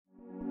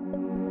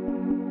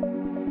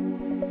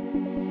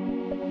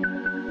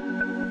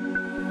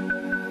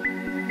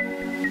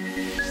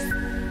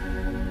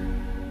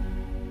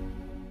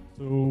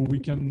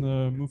can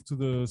move to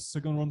the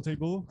second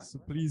roundtable. So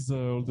please,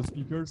 all the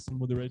speakers and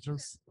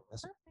moderators.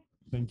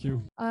 Thank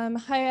you.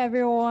 Hi,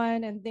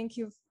 everyone, and thank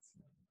you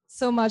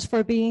so much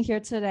for being here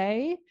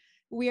today.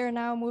 We are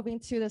now moving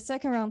to the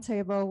second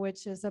roundtable,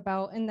 which is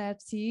about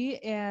NFT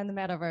and the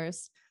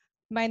metaverse.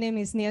 My name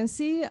is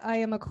Nancy. I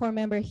am a core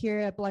member here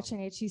at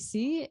Blockchain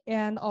HEC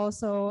and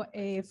also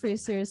a free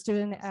series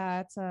student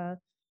at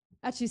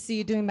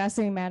HEC doing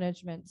mastering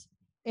management.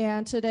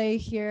 And today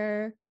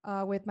here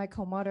with my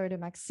co-moderator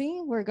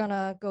Maxine, we're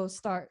gonna go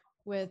start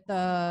with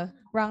the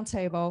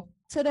roundtable.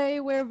 Today,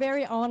 we're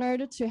very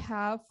honored to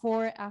have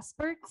 4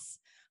 experts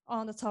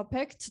on the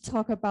topic to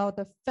talk about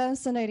the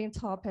fascinating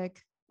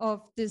topic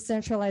of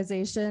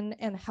decentralization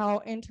and how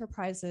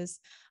enterprises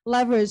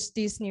leverage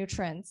these new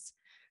trends.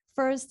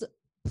 First,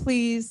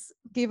 please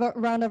give a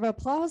round of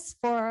applause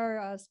for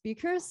our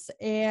speakers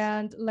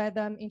and let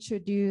them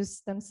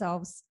introduce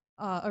themselves.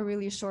 A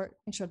really short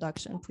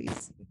introduction,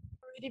 please.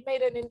 Already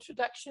made an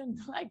introduction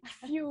like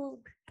a few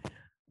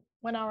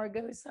 1 hour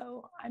ago.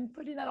 So I'm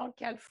Pauline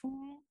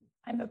Adam-Kalfon.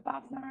 I'm a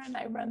partner and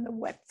I run the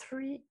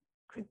Web3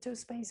 crypto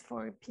space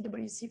for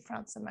PWC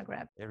France and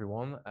Maghreb. Hey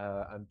everyone,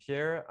 I'm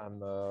Pierre. I'm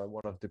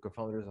one of the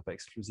co-founders of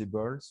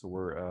Exclusible. So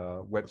we're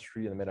a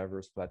Web3 and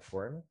metaverse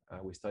platform.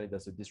 We started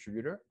as a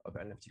distributor of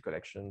NFT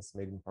collections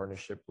made in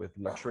partnership with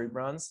luxury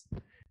brands.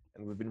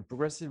 And we've been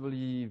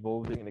progressively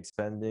evolving and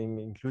expanding,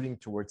 including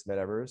towards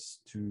metaverse,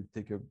 to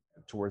take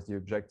towards the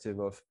objective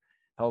of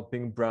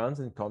helping brands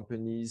and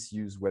companies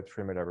use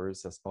Web3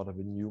 metaverse as part of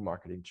a new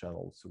marketing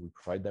channel. So we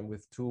provide them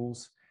with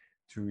tools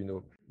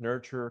to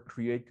nurture,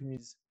 create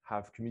communities,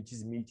 have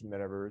communities meet in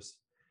metaverse,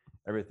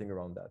 everything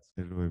around that.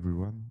 Hello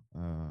everyone.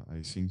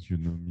 I think you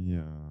know me.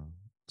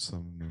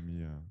 Some know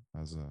me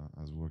as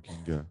working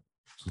to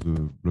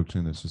the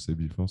Blockchain HEC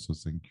before. So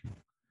thank you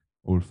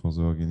all for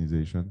the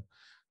organization.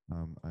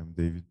 I'm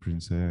David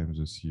Prinçay. I'm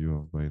the CEO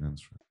of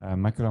Binance.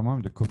 Michael Amar,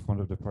 I'm the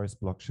co-founder of the Paris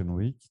Blockchain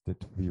Week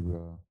that we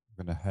were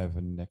going to have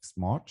next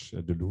March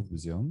at the Louvre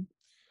Museum.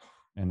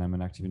 And I'm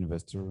an active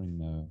investor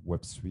in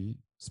Web3,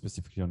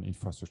 specifically on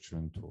infrastructure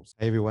and tools.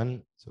 Hey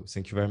everyone, so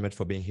thank you very much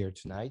for being here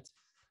tonight.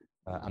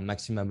 I'm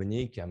Maxime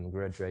Monique. I'm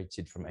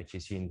graduated from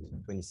HEC in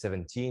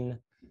 2017,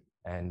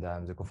 and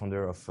I'm the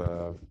co-founder of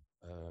a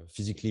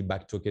physically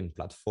backed token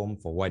platform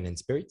for wine and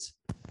spirits.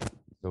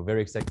 So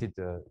very excited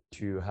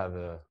to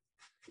have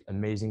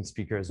amazing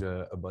speakers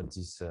about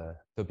this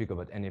topic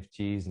about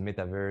NFTs,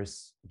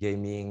 metaverse,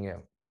 gaming,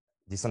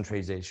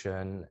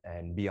 decentralization,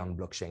 and beyond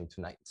blockchain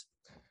tonight.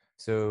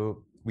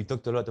 So we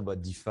talked a lot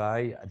about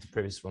DeFi at the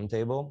previous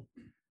roundtable.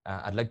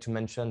 I'd like to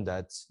mention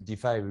that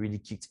DeFi really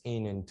kicked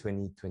in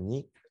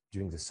 2020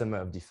 during the summer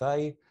of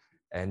DeFi,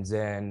 and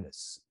then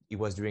it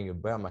was during a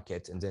bear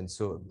market and then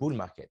so a bull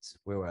market.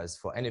 Whereas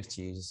for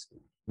NFTs,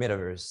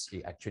 metaverse,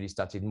 it actually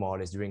started more or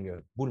less during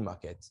a bull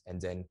market and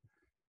then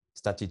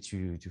started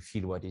to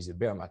feel what is a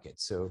bear market.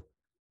 So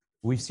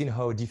we've seen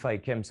how DeFi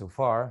came so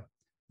far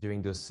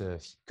during those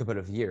couple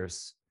of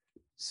years.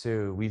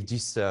 So with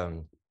this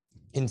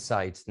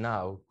insight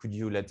now, could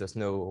you let us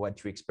know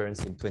what you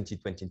experienced in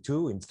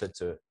 2022 in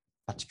such a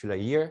particular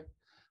year,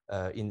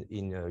 in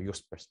your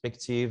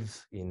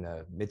perspective, in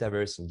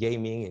metaverse, in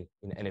gaming,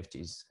 in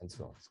NFTs, and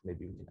so on? So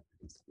maybe we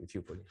can with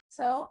you, Pauline.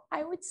 So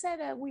I would say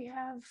that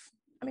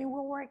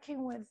we're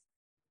working with,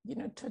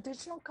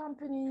 traditional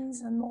companies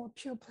and more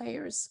pure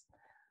players.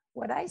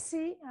 What I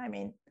see,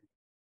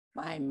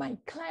 my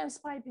client's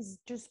pipe is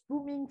just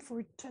booming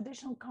for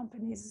traditional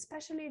companies,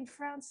 especially in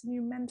France. And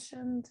you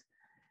mentioned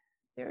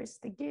there is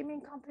the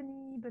gaming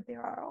company, but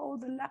there are all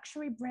the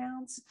luxury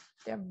brands.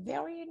 They're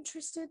very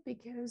interested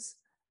because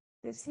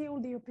they see all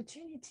the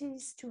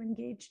opportunities to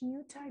engage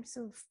new types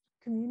of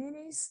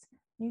communities,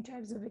 new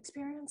types of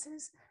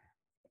experiences,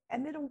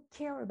 and they don't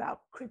care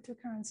about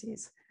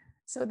cryptocurrencies.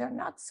 So they're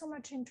not so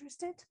much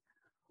interested.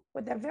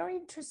 What they're very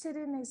interested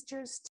in is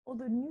just all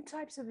the new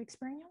types of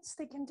experience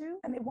they can do,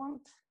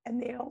 and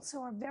they also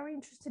are very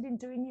interested in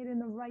doing it in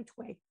the right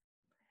way.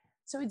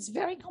 So it's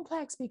very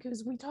complex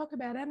because we talk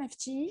about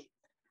NFT,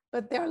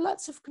 but there are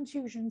lots of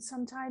confusion.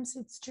 Sometimes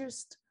it's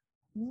just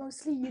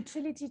mostly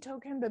utility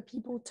token, but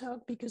people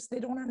talk because they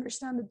don't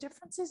understand the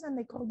differences and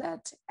they call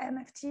that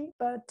NFT.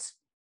 But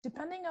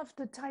depending of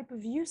the type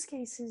of use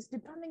cases,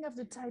 depending of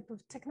the type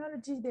of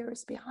technology there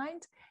is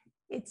behind,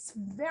 it's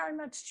very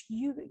much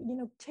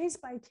case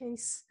by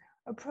case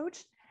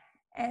approach,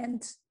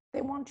 and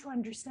they want to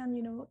understand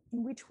in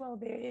which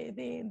world they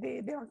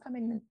are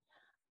coming in.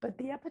 But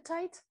the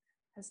appetite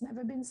has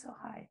never been so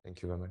high.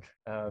 Thank you very much.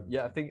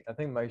 Yeah, I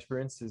think my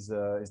experience is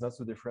not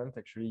so different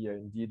actually.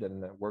 Indeed,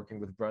 and working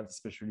with brands,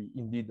 especially,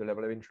 indeed the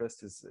level of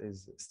interest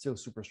is still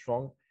super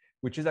strong,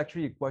 which is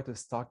actually quite a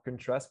stark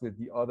contrast with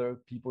the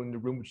other people in the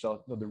room, which are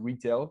the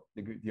retail,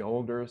 the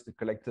holders, the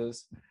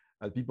collectors.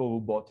 People who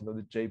bought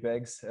the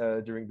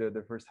JPEGs during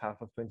the first half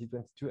of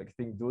 2022. I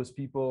think those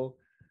people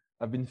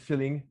have been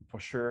feeling for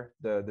sure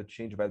the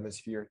change of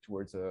atmosphere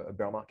towards a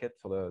bear market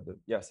for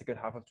the second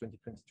half of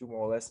 2022, more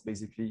or less.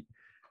 Basically,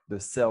 the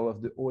sell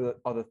of the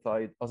other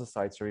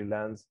side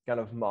lands kind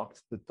of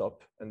marked the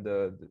top, and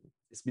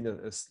it's been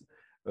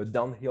a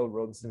downhill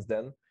road since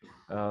then.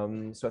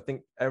 So I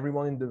think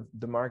everyone in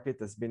the market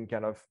has been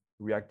kind of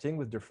reacting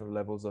with different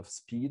levels of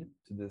speed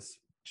to this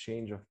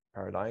change of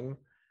paradigm.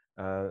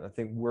 I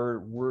think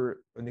we're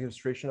an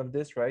illustration of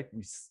this, right?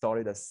 We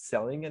started as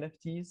selling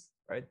NFTs,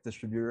 right?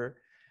 Distributor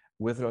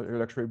with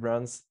luxury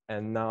brands,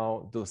 and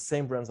now those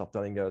same brands are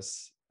telling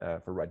us,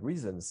 for right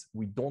reasons,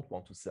 we don't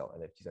want to sell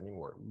NFTs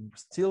anymore. We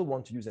still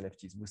want to use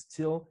NFTs. We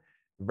still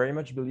very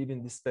much believe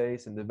in this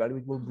space and the value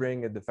it will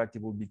bring, and the fact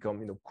it will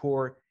become,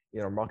 core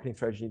in our marketing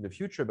strategy in the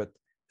future. But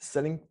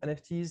selling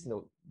NFTs,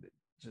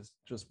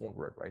 just won't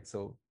work, right?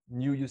 So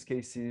new use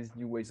cases,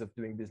 new ways of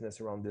doing business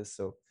around this.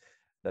 So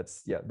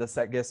that's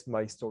I guess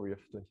my story of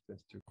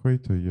 2022.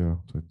 Quite a year,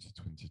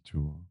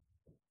 2022.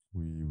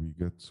 We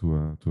got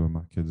to a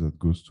market that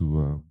goes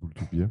to bull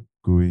to bear,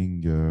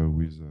 going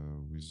with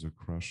the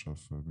crash of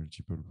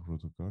multiple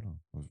protocol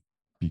of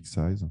big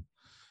size.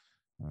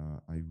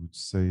 I would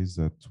say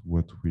that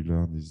what we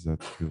learned is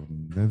that you're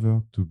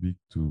never too big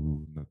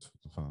to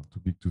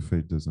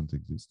fail doesn't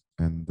exist.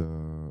 And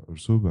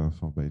also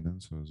for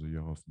Binance, the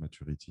year of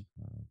maturity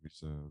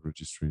with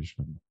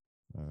registration,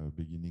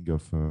 beginning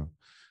of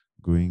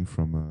going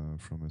from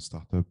a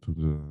startup to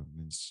the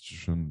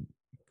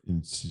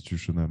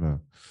institutional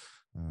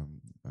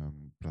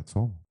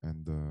platform,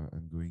 and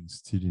going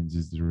still in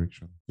this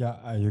direction. Yeah,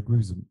 I agree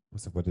with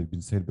most of what has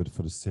been said, but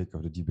for the sake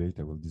of the debate,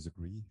 I will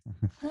disagree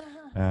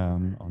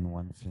on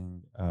one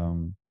thing.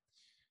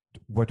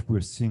 What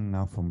we're seeing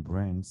now from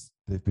brands,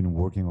 they've been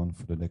working on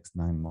for the next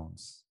 9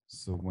 months.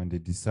 So when they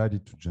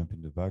decided to jump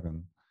in the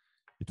wagon,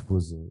 it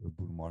was a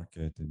bull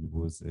market and it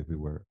was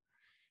everywhere.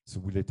 So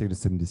will they take the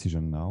same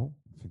decision now?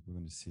 I think we're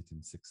going to see it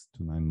in 6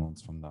 to 9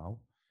 months from now,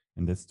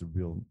 and that's the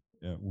real.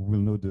 We will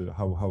know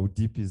how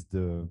deep is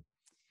the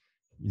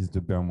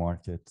bear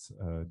market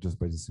just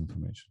by this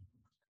information.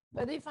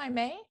 But if I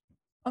may,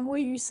 on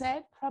what you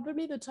said,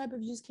 probably the type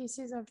of use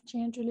cases have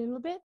changed a little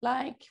bit.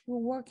 Like we're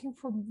working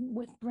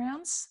with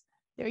brands,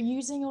 they're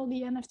using all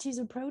the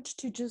NFTs approach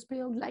to just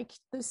build like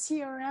the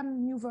CRM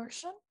new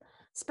version,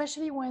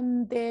 especially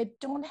when they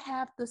don't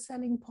have the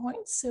selling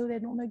points, so they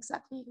don't know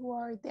exactly who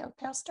are their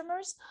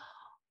customers,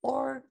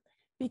 or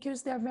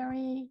because they're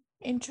very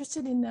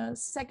interested in the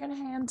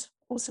secondhand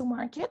also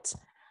market.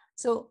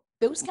 So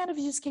those kind of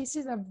use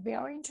cases are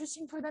very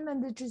interesting for them,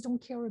 and they just don't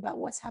care about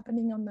what's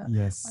happening on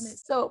it.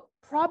 So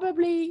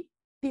probably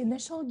the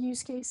initial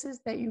use cases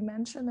that you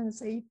mentioned, and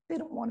say they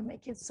don't want to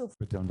make it so.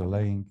 But the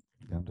underlying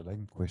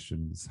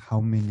question is how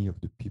many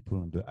of the people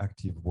on the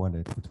active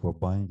wallet that were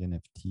buying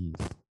NFTs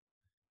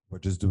were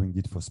just doing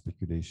it for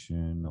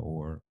speculation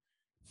or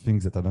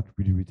things that are not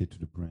really related to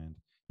the brand.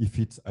 If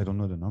it's, I don't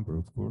know the number,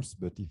 of course,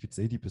 but if it's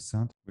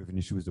 80%, we have an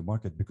issue with the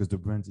market, because the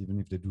brands, even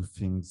if they do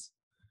things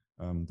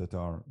that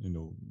are,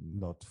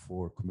 not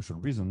for commercial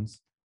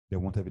reasons, they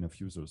won't have enough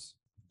users.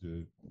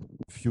 The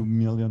few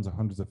millions or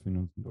hundreds of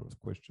millions of dollars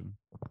question.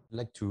 I'd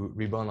like to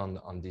rebound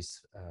on this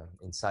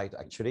insight,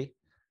 actually.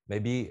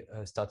 Maybe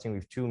starting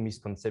with 2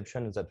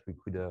 misconceptions that we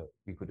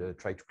could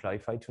try to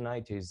clarify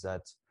tonight is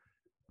that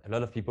a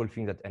lot of people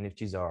think that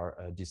NFTs are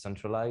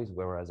decentralized,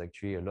 whereas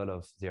actually a lot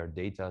of their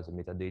data, the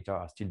metadata,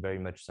 are still very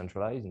much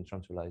centralized in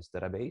centralized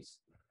database.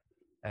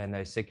 And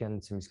a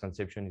second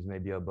misconception is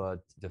maybe about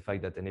the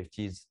fact that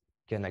NFTs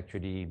can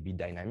actually be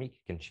dynamic,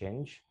 can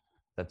change.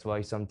 That's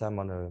why sometime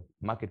on a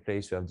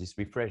marketplace, you have this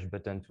refresh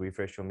button to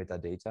refresh your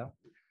metadata.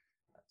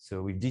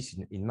 So with this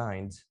in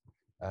mind,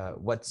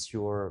 what's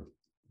your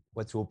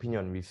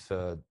opinion with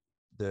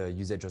the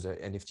usage of the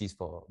NFTs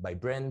by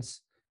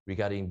brands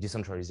regarding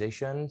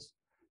decentralizations?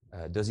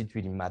 Does it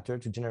really matter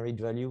to generate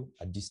value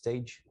at this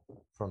stage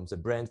from the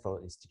brand,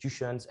 for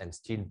institutions, and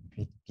still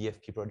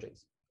PFP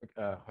projects?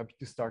 Happy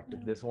to start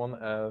with this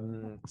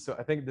one. So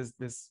I think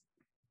this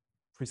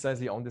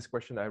precisely on this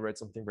question, I read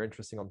something very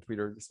interesting on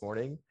Twitter this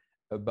morning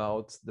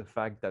about the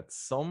fact that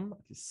some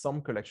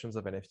collections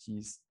of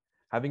NFTs,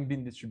 having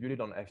been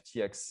distributed on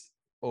FTX's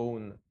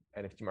own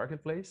NFT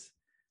marketplace,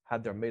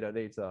 had their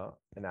metadata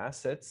and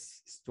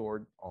assets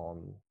stored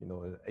on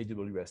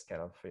AWS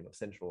kind of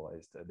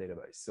centralized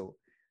database. So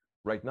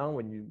right now,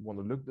 when you want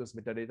to look those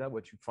metadata,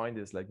 what you find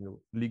is like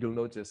legal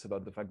notice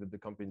about the fact that the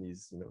company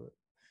is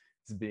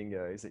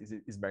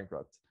is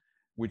bankrupt,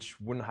 which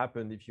wouldn't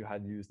happen if you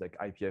had used like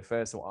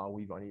IPFS or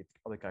Arweave or any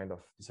other kind of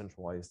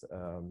decentralized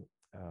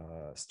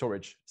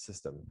storage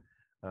system.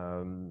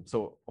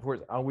 So of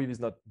course, Arweave is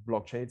not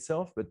blockchain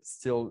itself, but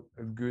still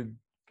a good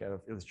kind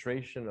of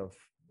illustration of,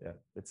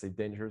 let's say,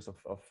 dangers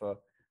of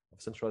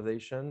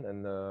centralization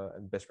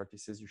and best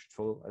practices you should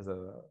follow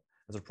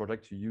as a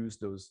project to use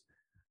those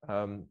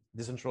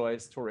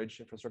decentralized storage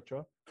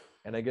infrastructure.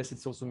 And I guess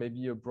it's also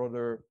maybe a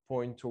broader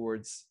point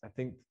towards, I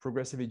think,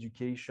 progressive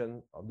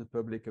education of the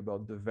public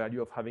about the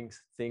value of having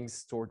things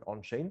stored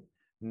on chain.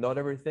 Not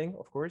everything,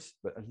 of course,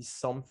 but at least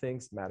some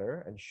things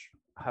matter and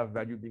have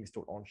value being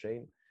stored on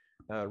chain.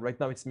 Right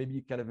now, it's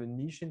maybe kind of a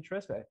niche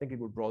interest, but I think it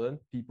will broaden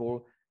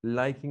people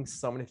liking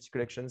some NFT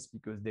collections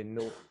because they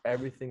know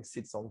everything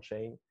sits on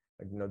chain.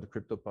 Like, the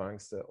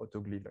CryptoPunks,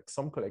 Autoglyph, like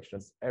some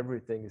collections,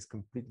 everything is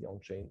completely on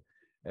chain.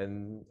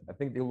 And I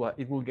think it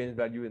will gain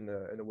value in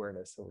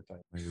awareness over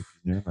time. My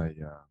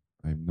opinion,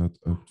 I'm not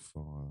up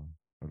for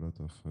a lot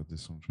of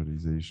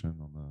decentralization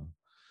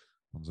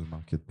on the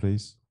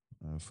marketplace.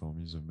 For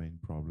me, the main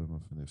problem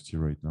of NFT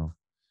right now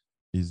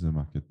is the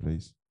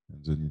marketplace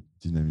and the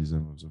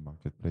dynamism of the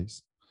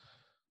marketplace.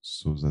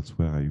 So that's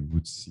where I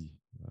would see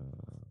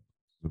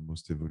the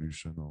most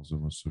evolution or the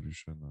most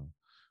solution,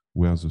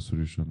 where the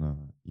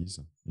solution is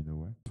in a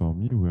way. For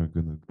me, we're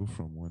going to go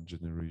from one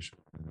generation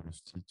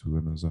NFT to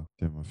another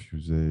in terms of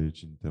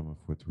usage, in terms of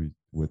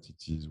what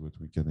it is, what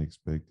we can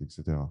expect,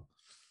 etc.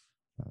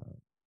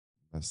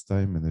 Last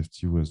time,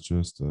 NFT was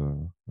just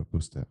a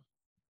poster.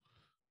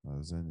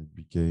 Then it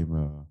became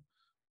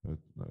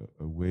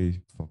a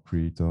way for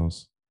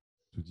creators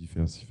to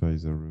diversify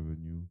their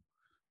revenue,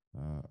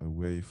 a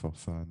way for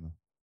fans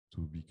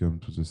to become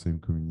to the same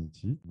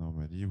community.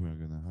 Normally, we're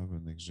going to have a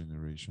next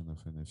generation of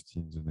NFT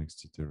in the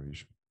next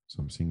iteration,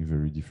 something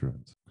very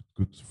different.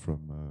 Good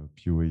from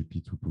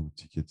POAP to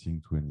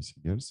ticketing to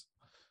anything else,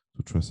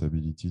 to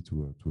traceability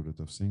to a lot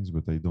of things,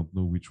 but I don't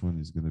know which one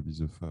is going to be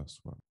the first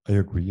one. I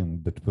agree,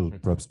 and that will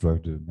perhaps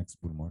drive the next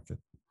bull market.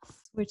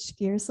 Switch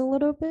gears a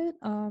little bit.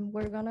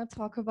 We're going to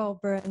talk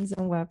about brands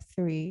in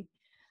Web3.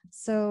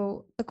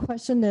 So the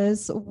question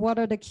is, what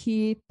are the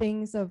key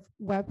things of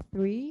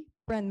Web3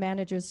 brand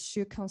managers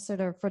should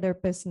consider for their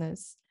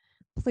business?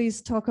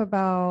 Please talk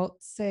about,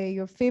 say,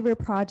 your favorite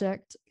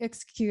project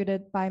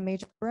executed by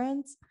major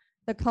brands,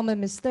 the common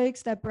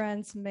mistakes that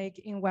brands make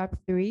in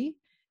Web3,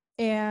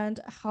 and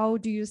how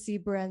do you see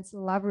brands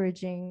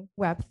leveraging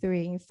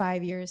Web3 in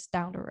 5 years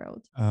down the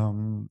road?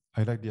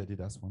 I like the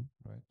Adidas one,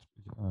 right?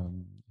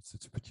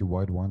 It's a pretty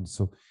wide one.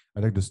 So I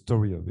like the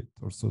story of it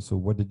also. So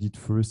what they did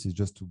first is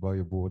just to buy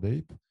a Bored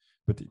Ape,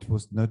 but it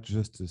was not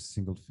just a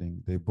single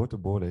thing. They bought a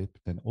Bored Ape,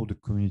 then all the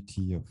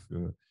community of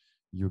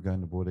yoga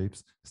and the Bored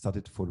Apes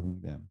started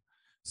following them.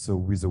 So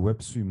with the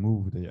Web3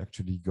 move, they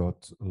actually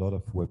got a lot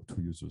of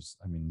Web2 users.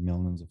 I mean,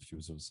 millions of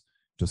users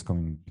just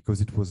coming, because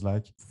it was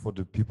like, for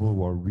the people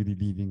who are really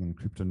living in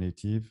crypto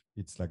native,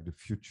 it's like the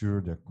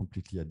future. They're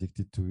completely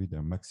addicted to it.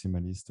 They're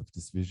maximalist of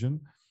this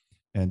vision.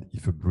 And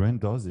if a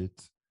brand does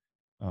it,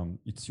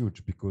 it's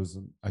huge, because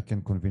I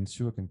can convince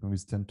you, I can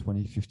convince 10,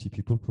 20, 50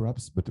 people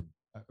perhaps, but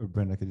a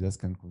brand like Adidas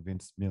can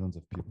convince millions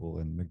of people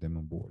and make them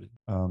on board.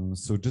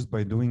 So just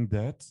by doing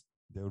that,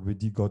 they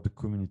already got the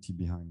community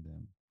behind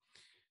them.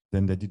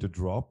 Then they did a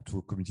drop to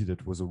a community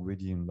that was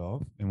already in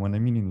love. And when I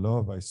mean in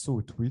love, I saw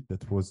a tweet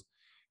that was,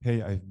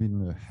 hey, I've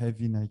been a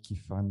heavy Nike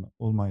fan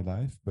all my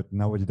life, but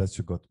now Adidas,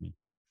 you got me.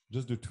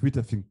 Just the tweet,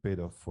 I think,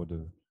 paid off for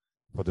the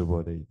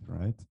Bored Ape,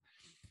 right?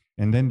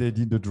 And then they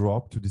did the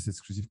drop to this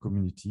exclusive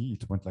community.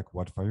 It went like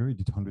wildfire. It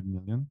did 100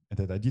 million. And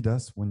at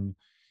Adidas, when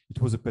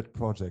it was a pet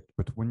project,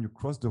 but when you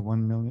cross the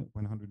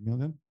 100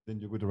 million,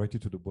 then you go directly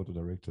to the board of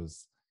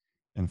directors.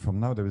 And from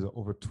now, there is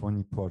over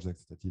 20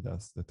 projects at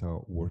Adidas that are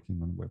working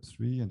on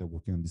Web3, and they're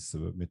working on this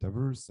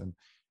metaverse and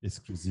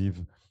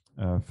exclusive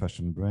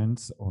fashion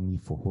brands only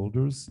for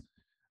holders.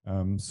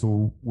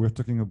 So we're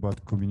talking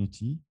about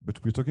community,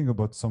 but we're talking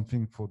about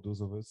something for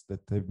those of us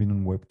that have been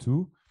on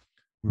Web2.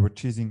 We were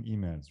chasing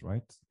emails,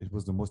 right? It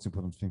was the most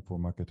important thing for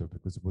a marketer,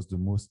 because it was the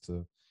most,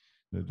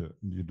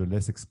 the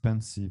less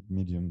expensive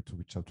medium to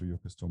reach out to your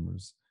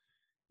customers.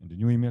 And the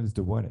new email is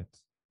the wallet.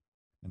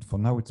 And for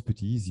now, it's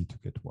pretty easy to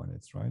get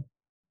wallets, right?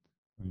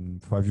 I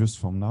mean, 5 years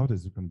from now,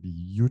 there's going to be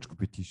huge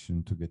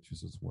competition to get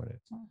users'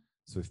 wallet.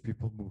 So if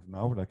people move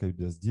now, like I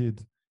just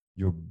did,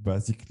 you're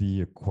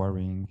basically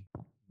acquiring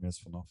emails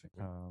for nothing.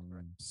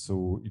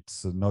 So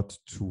it's not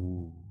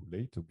too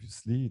late,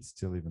 obviously. It's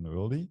still even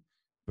early.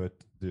 But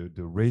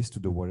the race to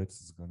the wallets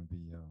is going to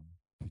be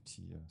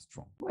pretty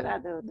strong. What are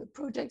the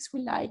projects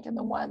we like, and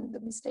the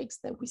mistakes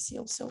that we see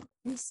also?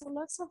 We saw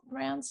lots of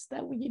brands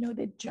that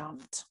they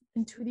jumped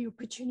into the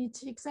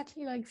opportunity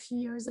exactly like a few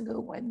years ago,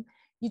 when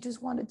you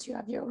just wanted to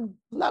have your own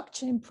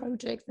blockchain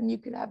project and you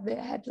could have the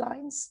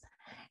headlines.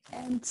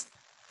 And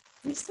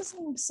we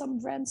saw some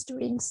brands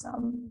doing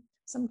some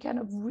kind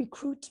of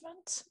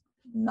recruitment,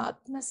 not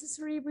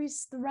necessarily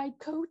with the right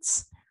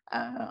codes.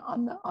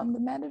 On the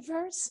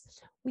metaverse,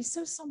 we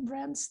saw some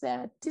brands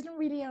that didn't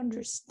really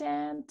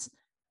understand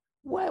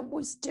what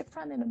was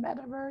different in the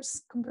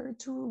metaverse compared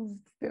to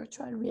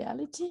virtual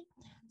reality.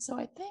 So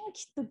I think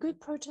the good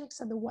projects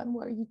are the one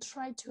where you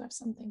try to have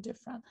something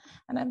different.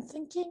 And I'm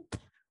thinking,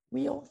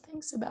 we all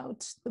think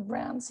about the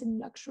brands in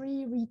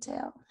luxury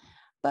retail,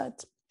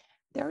 but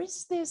there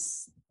is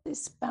this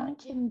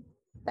bank in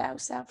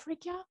South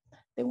Africa.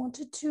 They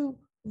wanted to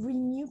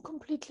renew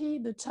completely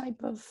the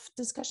type of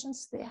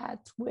discussions they had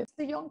with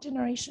the young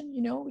generation.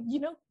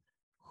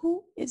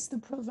 Who is the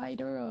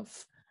provider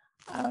of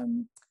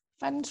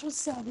financial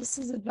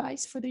services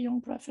advice for the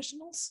young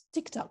professionals?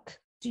 TikTok.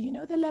 Do you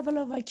know the level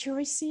of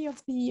accuracy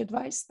of the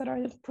advice that are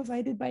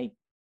provided by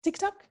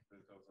TikTok?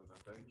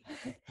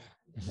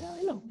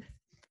 Very low,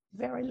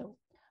 very low.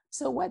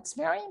 So what's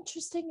very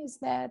interesting is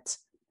that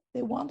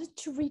they wanted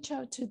to reach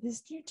out to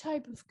this new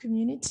type of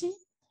community,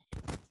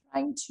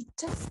 trying to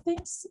test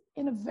things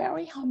in a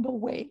very humble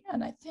way.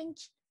 And I think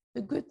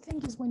the good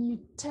thing is when you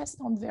test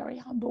on very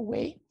humble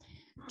way,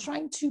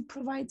 trying to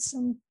provide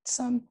some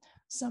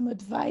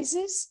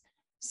advices,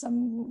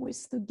 some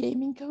with the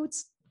gaming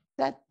codes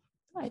that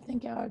I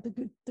think are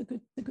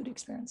the good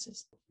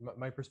experiences.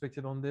 My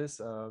perspective on this,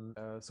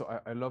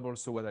 so I love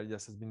also what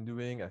Alias has been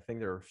doing. I think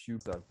there are a few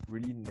that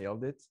really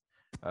nailed it.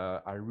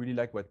 I really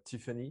like what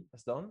Tiffany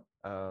has done.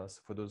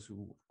 So for those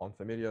who aren't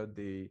familiar,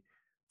 they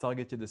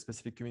targeted a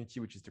specific community,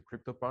 which is the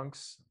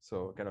CryptoPunks.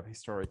 So kind of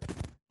historic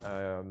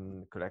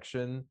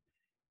collection,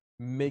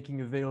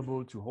 making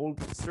available to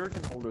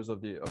certain holders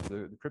of the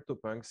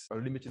CryptoPunks a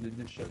limited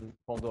edition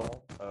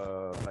pendant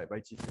by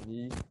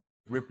Tiffany,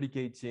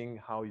 replicating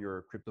how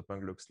your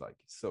CryptoPunk looks like.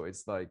 So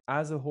it's like,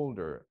 as a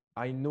holder,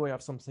 I know I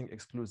have something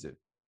exclusive,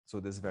 so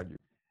there's value.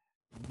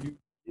 You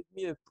give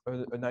me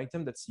an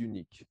item that's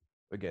unique,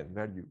 again,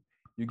 value.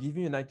 You give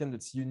me an item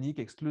that's unique,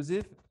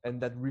 exclusive,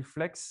 and that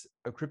reflects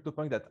a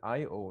CryptoPunk that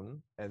I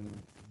own, and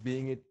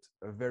being it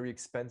a very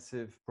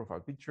expensive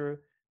profile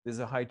picture, there's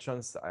a high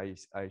chance I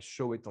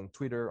show it on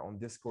Twitter, on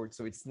Discord.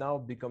 So it's now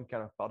become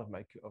kind of part of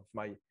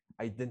my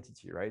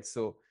identity, right?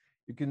 So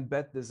you can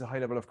bet there's a high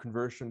level of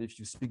conversion if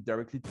you speak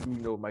directly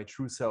to my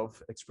true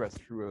self expressed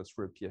through a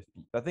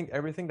PFP. I think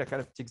everything that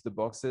kind of ticks the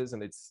boxes,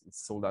 and it's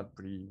sold out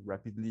pretty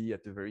rapidly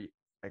at a very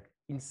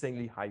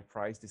insanely high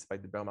price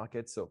despite the bear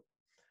market. So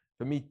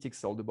for me, it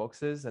ticks all the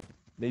boxes, and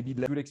maybe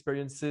good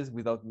experiences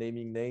without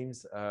naming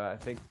names. I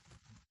think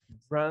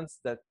brands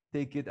that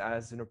take it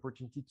as an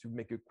opportunity to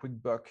make a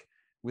quick buck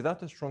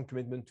without a strong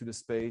commitment to the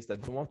space, that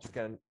don't want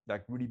to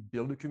really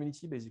build a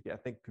community. Basically, I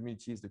think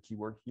community is the key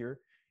word here.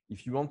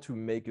 If you want to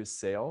make a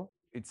sale,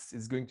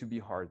 it's going to be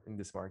hard in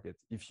this market.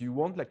 If you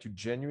want to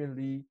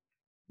genuinely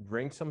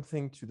bring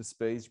something to the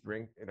space,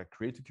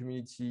 create a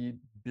community,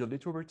 build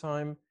it over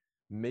time,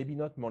 maybe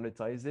not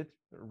monetize it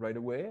right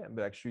away,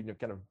 but actually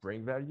kind of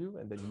bring value,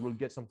 and then you will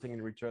get something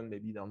in return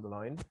maybe down the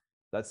line.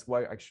 That's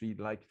why I actually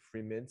like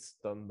free mints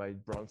done by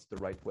brands the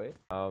right way.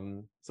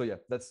 So yeah,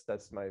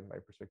 that's my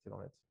perspective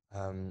on it.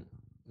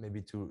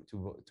 Maybe to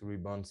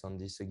rebound on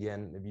this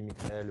again, maybe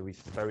Michael,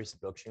 with Paris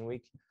Blockchain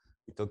Week,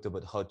 we talked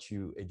about how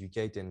to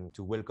educate and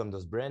to welcome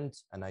those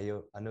brands. And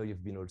I know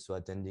you've been also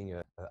attending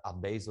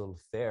Art Basel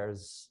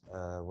fairs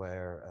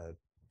where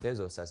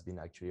Tezos has been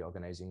actually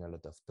organizing a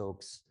lot of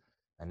talks,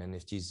 and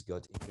NFTs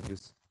got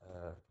introduced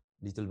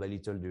little by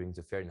little during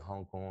the fair in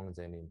Hong Kong,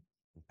 then in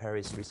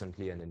Paris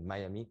recently, and in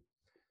Miami.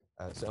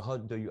 So how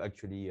do you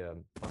actually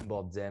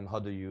onboard them? How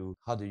do you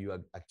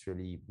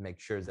actually make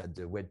sure that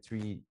the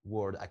Web3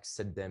 world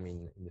accept them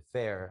in the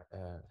fair?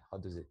 How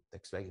does it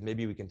take? Like,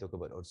 maybe we can talk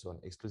about also on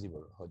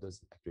Exclusible. How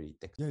does it actually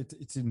take? Yeah,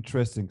 it's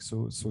interesting.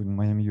 So in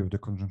Miami, you have the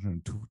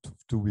conjunction in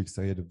 2 weeks.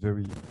 I had a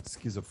very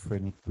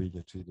schizophrenic week.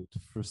 Actually, the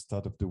first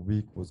start of the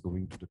week was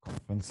going to the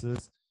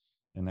conferences,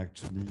 and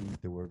actually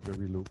there were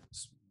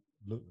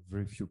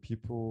very few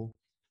people,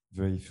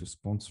 very few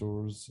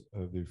sponsors,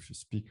 very few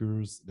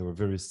speakers. They were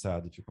very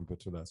sad if you compare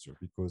to last year,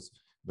 because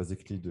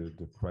basically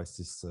the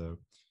crisis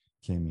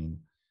came in.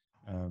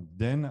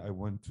 Then I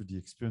went to the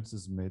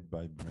experiences made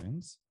by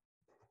brands,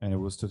 and it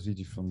was totally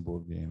different ball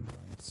game.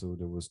 Right? So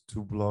there was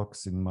 2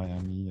 blocks in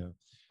Miami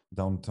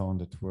downtown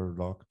that were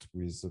locked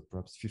with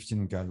perhaps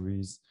 15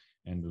 galleries,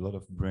 and a lot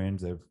of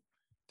brands have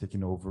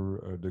taken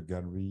over the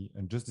gallery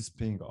and just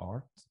displaying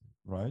art,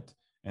 right,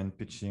 and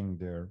pitching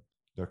their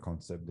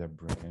concept, their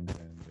brand,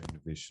 and their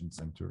innovation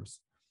centers,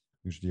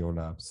 usually our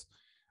labs.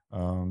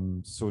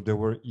 So they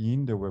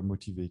were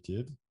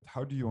motivated.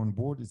 How do you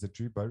onboard is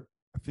actually by,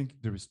 I think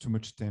there is too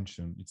much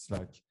tension. It's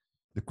like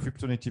the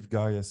crypto native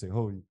guy, I say,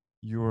 oh,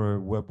 you're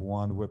a Web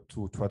 1, Web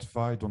 2,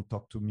 TradFi, don't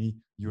talk to me.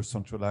 You're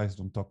centralized,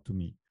 don't talk to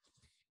me.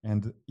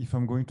 And if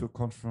I'm going to a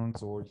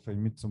conference, or if I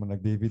meet someone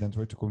like David and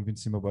try to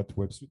convince him about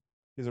Web3,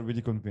 he's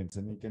already convinced,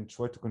 and he can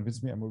try to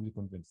convince me, I'm already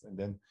convinced. And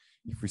then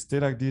if we stay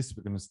like this,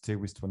 we're going to stay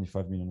with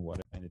 25 million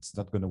watt, and it's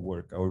not going to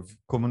work. Our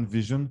common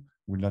vision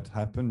will not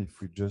happen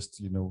if we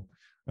just,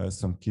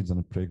 some kids on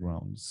a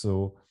playground.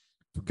 So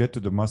to get to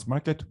the mass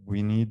market,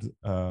 we need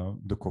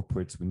the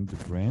corporates, we need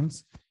the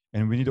brands,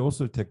 and we need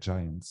also tech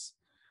giants.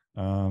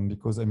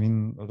 Because I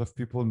mean, a lot of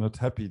people are not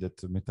happy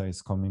that Meta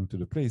is coming to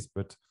the place,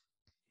 but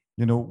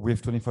we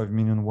have 25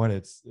 million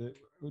wallets.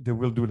 They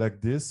will do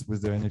like this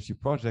with their NFT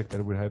project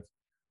that will have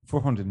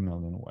 400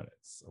 million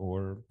wallets,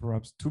 or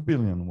perhaps 2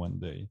 billion one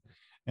day.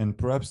 And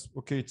perhaps,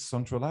 okay, it's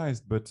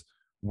centralized, but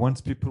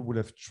once people will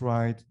have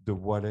tried the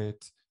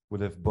wallet, will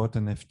have bought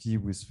an NFT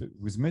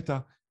with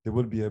Meta, they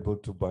will be able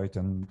to buy it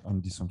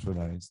on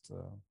decentralized.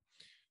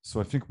 So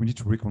I think we need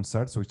to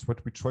reconcile. So it's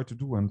what we try to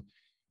do, and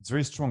it's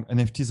very strong.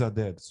 NFTs are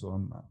dead. So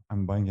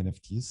I'm buying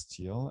NFTs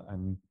still.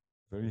 I'm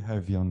very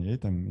heavy on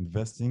it. I'm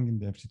investing in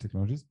the NFT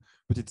technologies,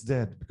 but it's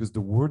dead because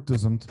the world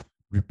doesn't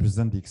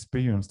represent the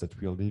experience that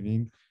we are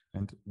living.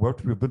 And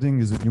what we're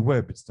building is a new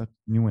web. It's not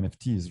new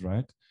NFTs,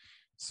 right?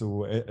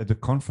 So at the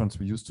conference,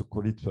 we used to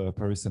call it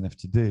Paris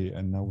NFT Day,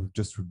 and now we've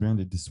just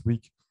rebranded this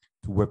week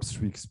to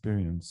Web3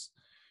 experience,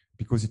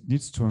 because it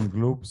needs to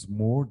englobe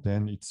more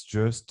than it's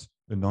just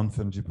a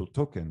non-fungible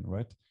token,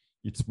 right?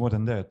 It's more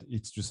than that.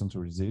 It's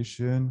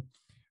decentralization.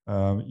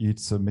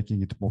 It's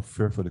making it more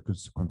fair for the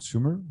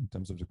consumer in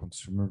terms of the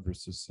consumer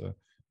versus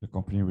the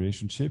company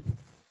relationship.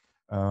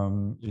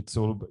 It's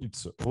all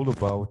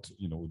about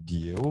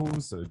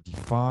DAOs,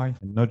 DeFi,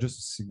 and not just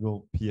a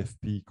single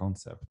PFP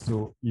concept.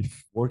 So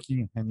if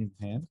working hand in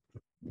hand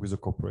with the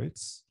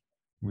corporates,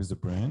 with the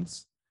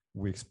brands,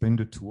 we explain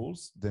the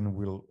tools, then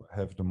we'll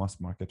have the mass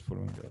market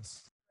following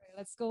us.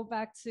 Let's go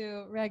back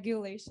to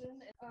regulation.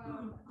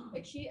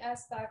 A key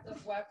aspect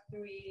of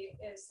Web3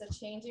 is the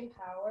changing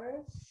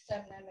power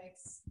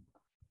dynamics,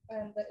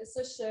 and it's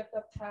a shift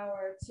of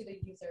power to the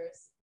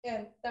users,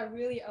 and that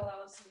really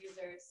allows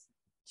users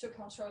to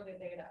control the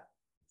data.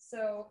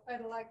 So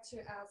I'd like to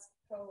ask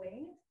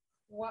Pauline,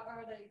 what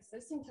are the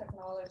existing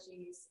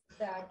technologies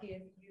that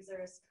give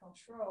users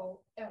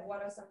control, and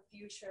what are some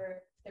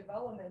future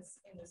developments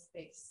in the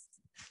space?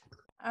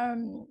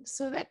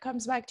 So that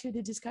comes back to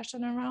the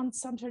discussion around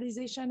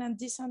centralization and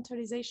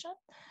decentralization.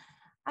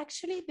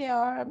 Actually, there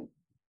are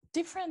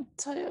different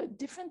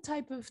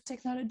type of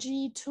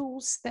technology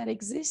tools that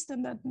exist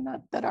and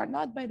that are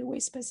not, by the way,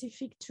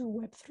 specific to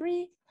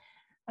Web3.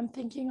 I'm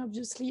thinking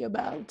obviously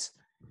about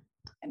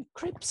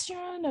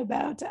encryption,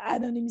 about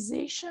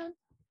anonymization,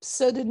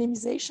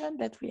 pseudonymization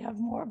that we have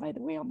more, by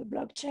the way, on the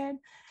blockchain,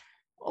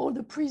 all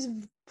the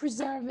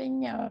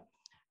preserving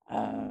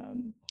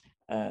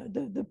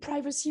the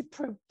privacy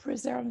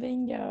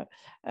preserving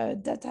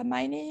data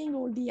mining,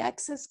 all the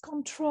access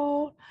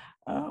control,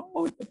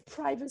 all the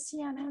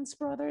privacy enhanced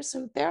brothers.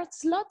 So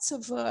there's lots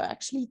of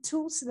actually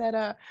tools that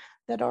are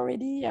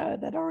already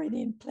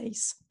in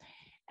place.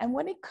 And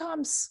when it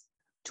comes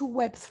to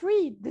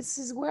Web3, this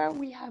is where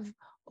we have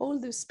all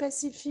the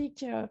specific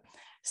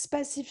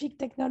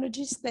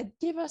technologies that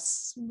give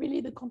us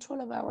really the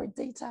control of our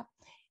data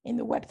in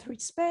the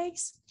Web3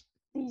 space.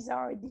 These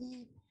are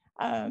the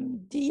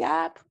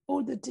app,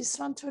 all the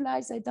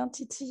decentralized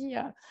identity,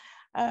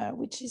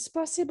 which is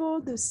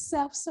possible, the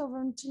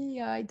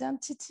self-sovereignty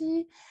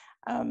identity.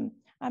 I'm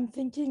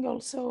thinking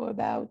also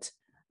about,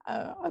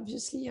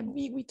 obviously, and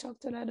we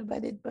talked a lot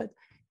about it, but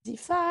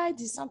DeFi,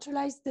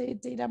 decentralized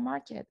data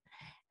market.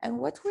 And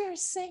what we are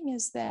saying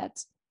is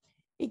that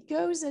it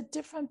goes at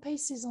different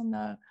paces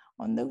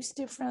on those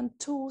different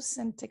tools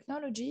and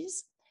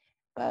technologies.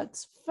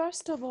 But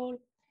first of all,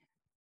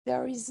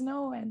 there is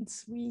no, and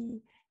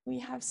we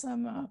have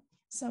some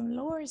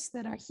lawyers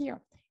that are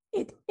here.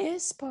 It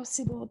is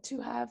possible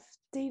to have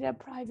data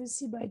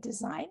privacy by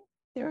design.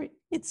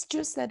 It's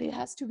just that it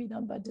has to be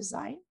done by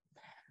design,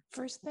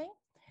 first thing.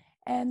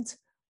 And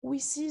we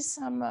see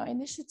some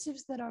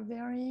initiatives that are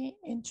very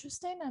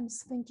interesting. I'm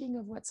thinking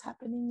of what's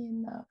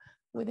happening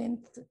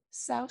within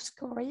South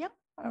Korea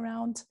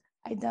around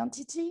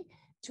identity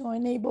to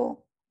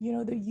enable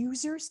the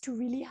users to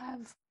really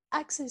have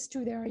access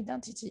to their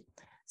identity.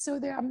 So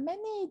there are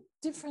many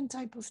different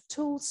types of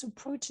tools,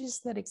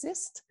 approaches that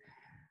exist.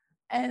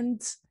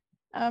 And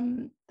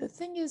the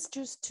thing is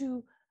just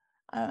to,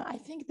 I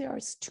think there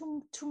is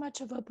too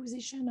much of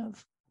opposition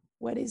of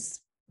what is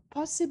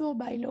possible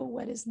by law,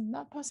 what is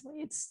not possible.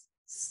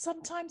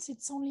 Sometimes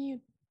it's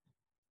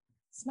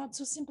not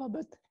so simple,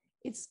 but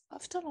it's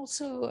often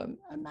also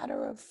a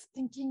matter of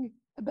thinking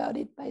about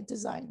it by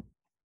design.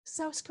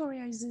 South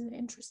Korea is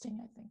interesting,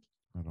 I think.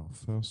 Alors,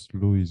 first,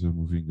 law is a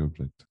moving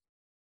object.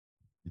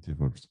 It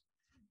evolves.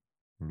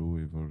 Law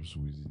evolves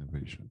with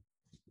innovation.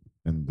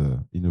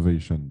 And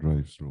innovation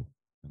drives law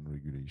and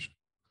regulation.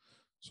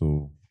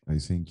 So I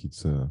think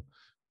it's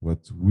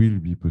what will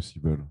be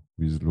possible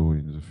with law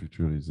in the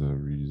future is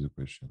really the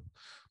question.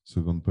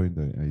 Second point,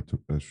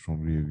 I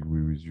strongly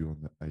agree with you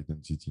on the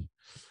identity.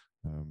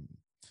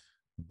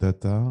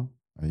 Data,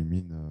 I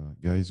mean,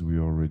 guys, we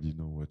already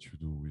know what you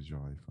do with your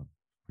iPhone.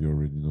 We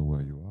already know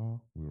where you are.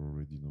 We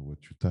already know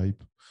what you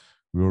type.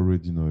 We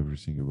already know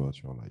everything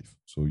about your life.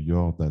 So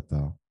your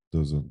data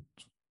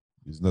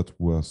is not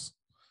worth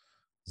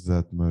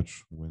that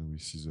much when we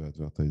see the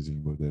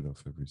advertising model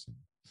of everything.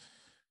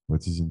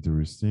 What is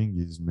interesting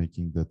is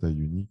making data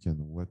unique, and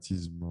what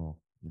is more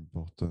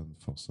important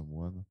for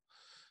someone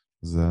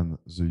than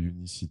the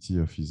unicity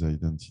of his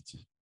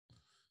identity.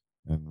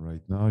 And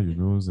right now,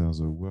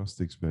 there's a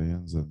worst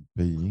experience than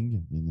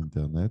paying in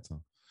internet.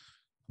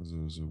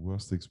 The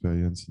worst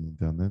experience in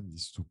internet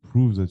is to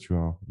prove that you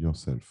are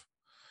yourself,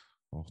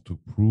 or to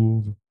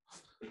prove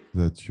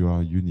that you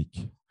are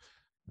unique.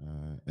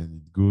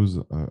 And it goes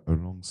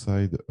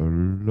alongside a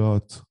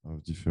lot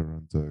of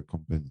different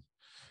companies.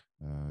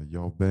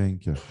 Your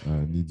bank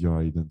needs your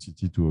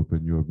identity to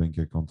open your bank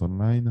account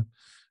online.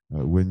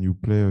 When you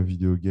play a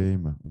video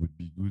game, it would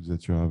be good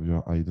that you have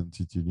your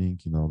identity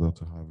link in order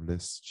to have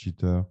less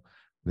cheater,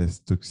 less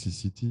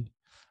toxicity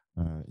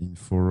in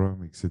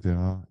forum,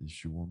 etc.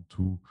 If you want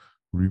to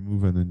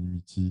remove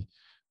anonymity,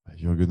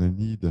 you're going to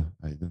need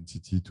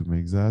identity to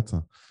make that.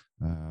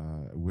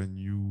 When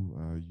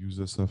you use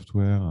a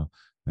software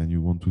and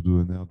you want to do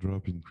an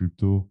airdrop in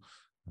crypto,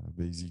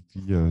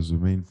 basically the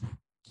main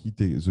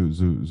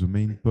the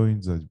main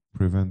point that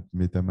prevent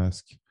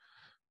MetaMask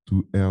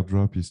to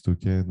airdrop his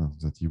token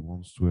that he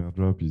wants to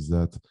airdrop is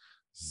that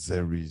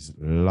there is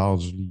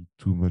largely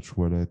too much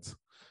wallet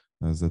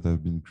that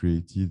have been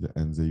created,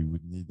 and they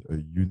would need a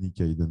unique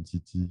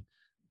identity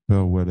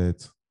per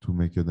wallet to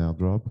make an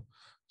airdrop.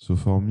 So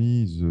for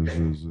me,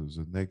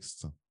 the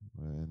next,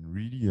 and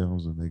really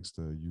the next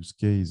use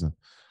case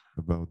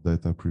about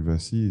data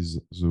privacy is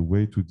the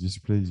way to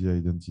display the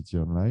identity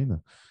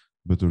online,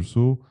 but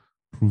also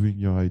proving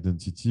your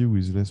identity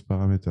with less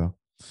parameter.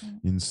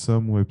 In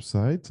some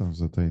websites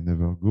that I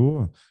never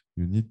go,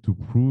 you need to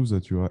prove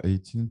that you are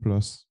 18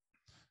 plus.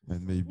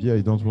 And maybe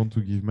I don't want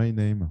to give my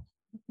name.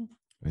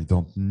 I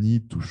don't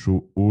need to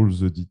show all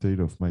the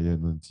detail of my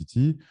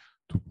identity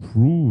to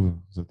prove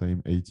that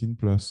I'm 18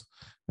 plus.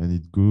 And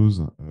it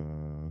goes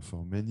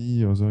for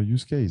many other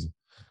use cases.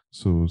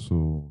 So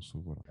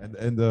voilà.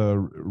 And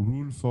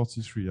rule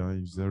 43,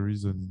 if there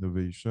is an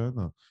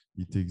innovation,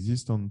 it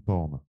exists on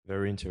porn.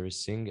 Very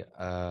interesting.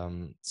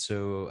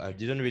 So I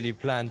didn't really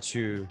plan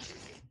to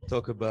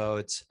talk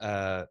about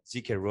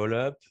ZK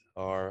rollup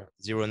or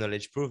zero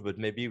knowledge proof, but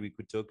maybe we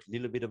could talk a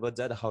little bit about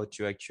that, how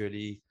to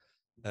actually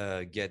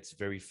get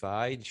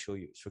verified,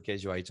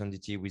 showcase your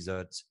identity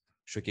without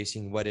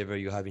showcasing whatever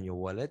you have in your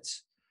wallet.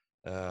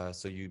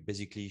 So you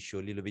basically show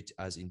a little bit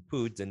as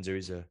input, then there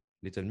is a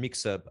little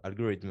mix-up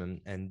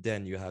algorithm, and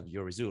then you have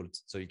your result,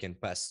 so you can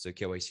pass the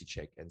KYC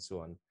check and so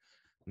on.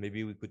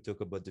 Maybe we could talk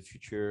about the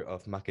future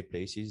of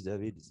marketplaces,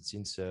 David,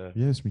 since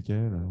yes,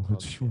 Michael, what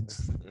do you want?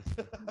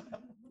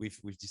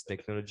 with this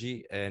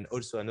technology. And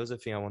also another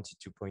thing I wanted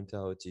to point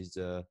out is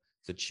the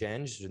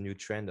change, the new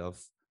trend of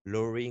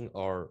lowering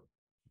or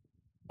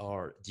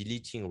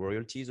deleting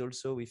royalties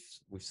also with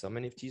some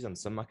NFTs on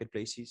some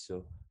marketplaces.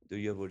 So do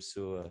you have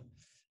also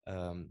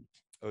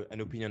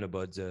an opinion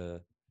about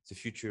the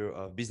future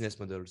of business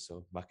models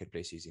of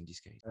marketplaces in this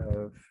case?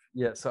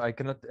 Yeah, so I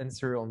cannot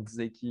answer on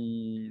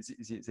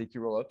ZK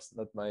rollups,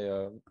 not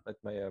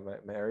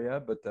my area,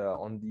 but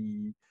on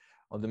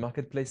the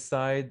marketplace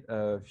side,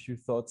 a few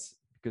thoughts,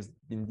 because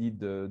indeed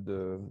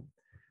the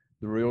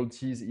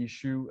royalties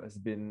issue has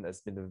been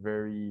a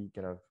very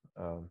kind of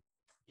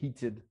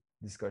heated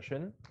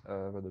discussion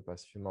over the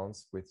past few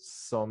months, with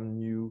some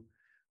new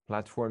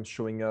platforms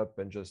showing up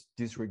and just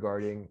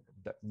disregarding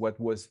that what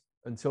was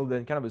until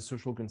then kind of a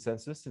social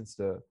consensus since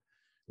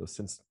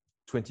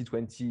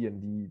 2020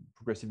 and the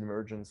progressive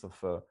emergence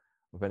of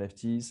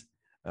NFTs.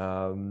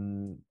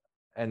 And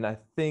I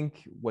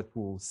think what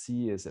we'll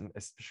see is, and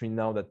especially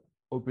now that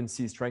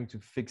OpenSea is trying to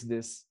fix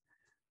this,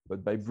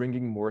 but by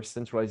bringing more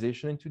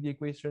centralization into the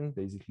equation,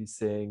 basically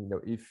saying,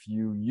 if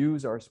you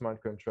use our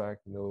smart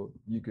contract,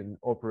 you can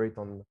operate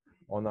on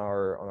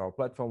our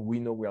platform. We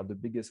know we are the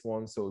biggest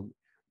one, so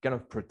kind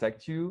of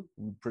protect you,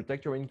 we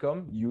protect your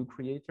income, you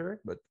creator,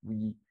 but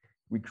we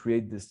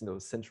create this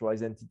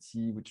centralized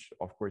entity, which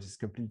of course is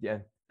completely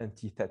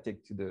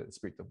antithetic to the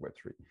spirit of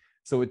Web3.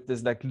 So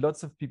there's like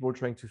lots of people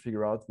trying to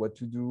figure out what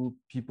to do,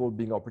 people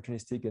being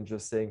opportunistic and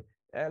just saying,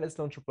 let's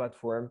launch a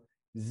platform,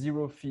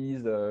 zero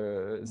fees,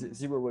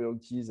 zero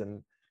royalties,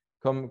 and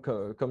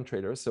come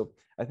traders. So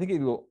I think it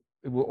will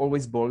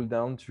always boil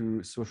down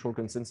to social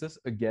consensus.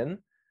 Again,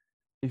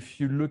 if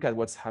you look at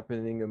what's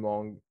happening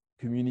among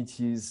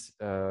communities,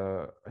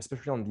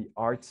 especially on the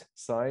art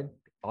side,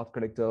 art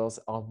collectors,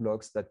 art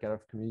blogs, that kind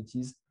of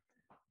communities,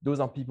 those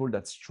are people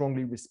that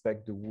strongly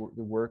respect the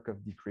work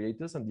of the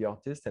creators and the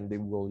artists, and they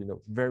will,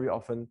 very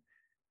often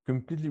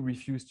completely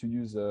refuse to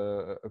use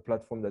a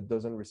platform that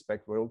doesn't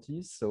respect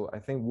royalties. So I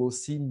think we'll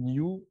see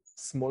new,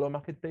 smaller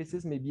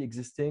marketplaces maybe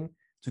existing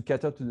to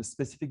cater to the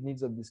specific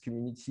needs of this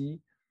community.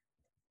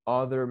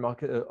 Other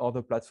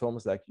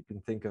platforms, like you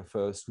can think of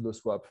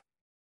SudoSwap,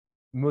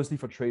 mostly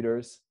for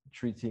traders,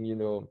 treating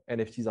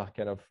NFTs are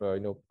kind of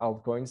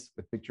altcoins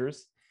with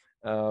pictures,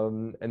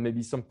 and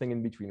maybe something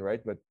in between,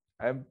 right? But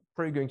I'm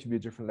probably going to be a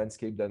different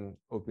landscape than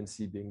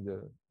OpenSea being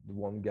the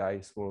one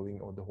guy swallowing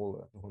or the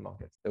whole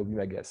market. That would be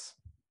my guess.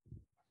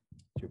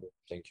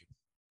 Thank you.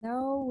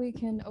 Now we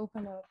can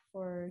open up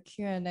for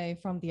Q&A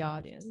from the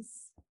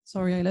audience.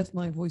 Sorry, I left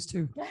my voice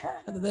too.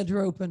 And the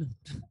ledger open.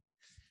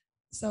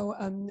 So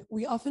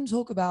we often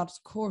talk about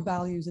core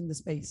values in the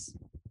space.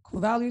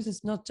 Core values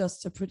is not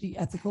just a pretty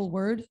ethical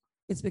word.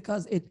 It's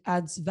because it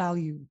adds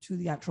value to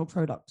the actual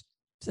product.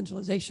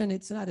 Centralization,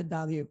 it's an added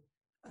value.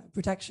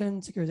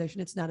 Protection, securitization,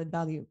 it's an added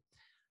value.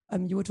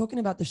 You were talking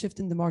about the shift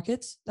in the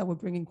market that we're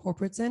bringing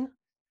corporates in.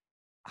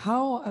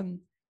 How,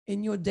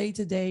 in your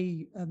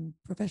day-to-day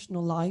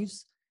professional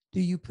lives,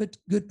 do you put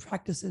good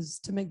practices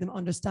to make them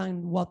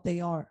understand what they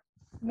are?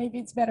 Maybe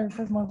it's better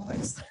for my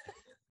voice.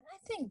 I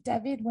think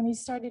David, when he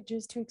started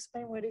just to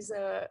explain what is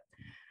the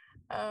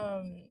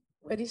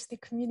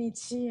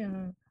community,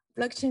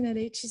 blockchain at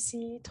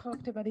HEC,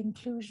 talked about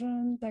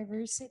inclusion,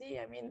 diversity.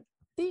 I mean,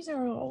 these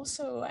are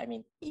also,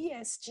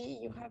 ESG,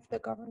 you have the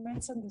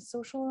governments and the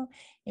social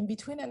in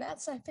between, and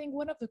that's, I think,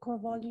 one of the core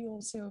values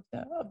also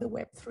of the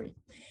Web3.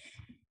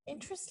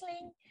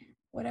 Interesting,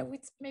 what I would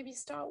maybe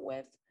start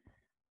with,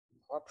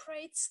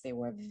 corporates, they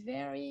were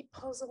very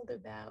puzzled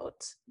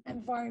about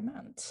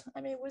environment.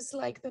 It was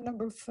like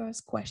the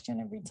first question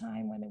every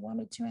time when they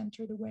wanted to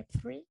enter the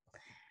Web3.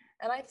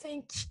 And I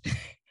think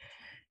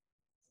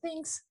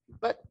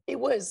but it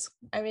was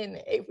I mean,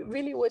 it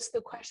really was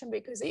the question,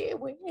 because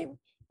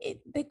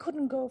they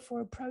couldn't go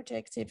for a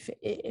project if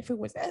it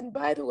was. And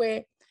by the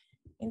way,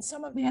 in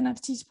some of the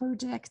NFTs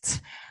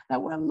projects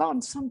that were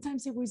launched,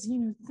 sometimes it was,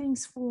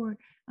 things for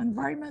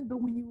environment,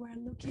 but when you were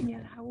looking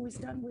at how it was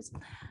done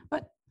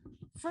but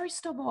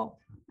first of all,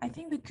 I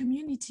think the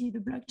community, the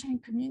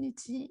blockchain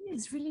community,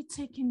 is really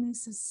taking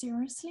this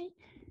seriously.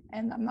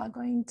 And I'm not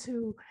going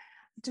to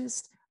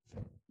just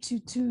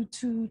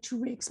to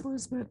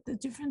re-expose, but the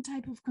different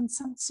type of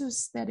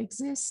consensus that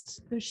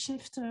exists, the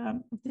shift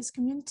of this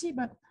community.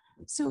 But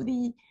so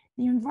the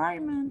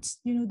environment,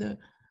 the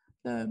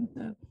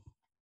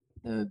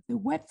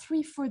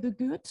Web3 for the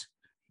good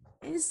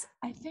is,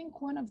 I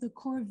think, one of the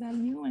core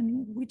value,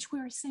 and which we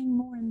are seeing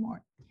more and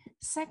more.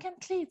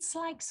 Secondly, it's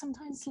like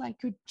sometimes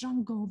like a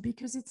jungle,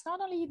 because it's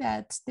not only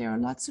that there are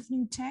lots of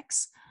new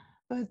techs,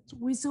 but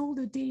with all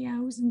the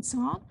DAOs and so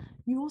on,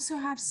 you also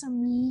have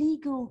some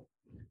legal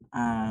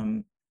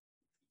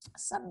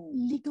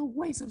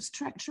ways of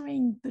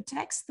structuring the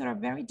text that are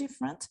very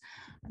different.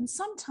 And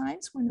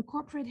sometimes when the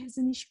corporate has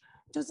an issue,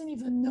 doesn't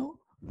even know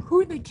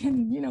who they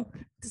can,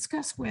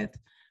 discuss with.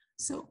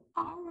 So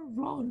our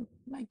role,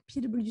 like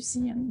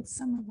PWC and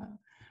some of the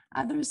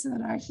others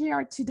that are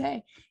here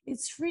today,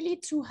 it's really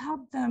to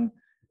help them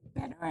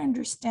better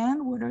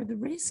understand what are the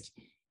risks,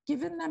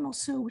 giving them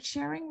also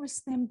sharing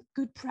with them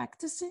good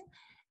practices.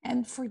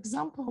 And for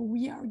example,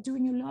 we are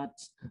doing a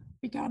lot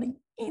regarding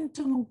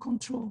internal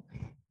control,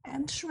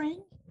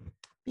 ensuring,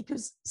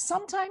 because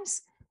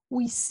sometimes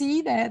we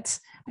see that,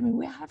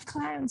 we have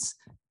clients,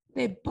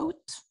 they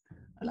bought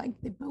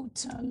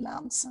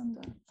lands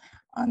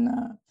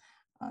on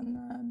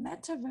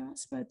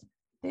metaverse, but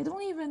they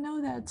don't even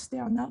know that they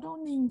are not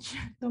owning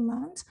the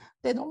land.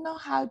 They don't know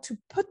how to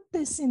put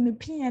this in the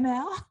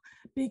P&L,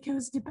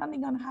 because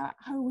depending on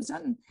how it was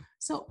done.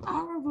 So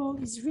our role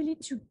is really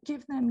to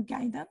give them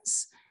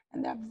guidance,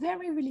 and they're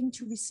very willing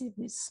to receive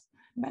this.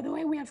 By the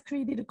way, we have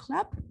created a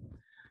club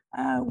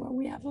where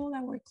we have all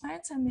our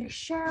clients, and they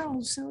share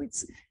also,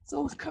 it's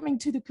all coming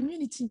to the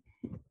community,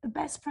 the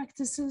best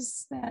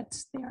practices that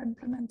they are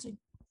implementing.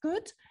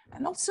 Good,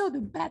 and also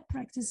the bad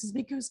practices,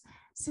 because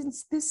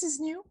since this is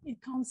new, it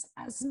counts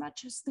as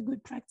much as the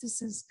good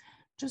practices,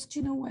 just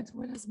to know what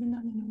has been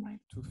done in a way.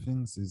 Two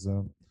things is,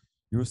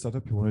 you're a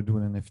startup, you want to do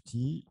an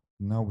NFT.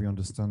 Now we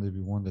understand,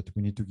 everyone, that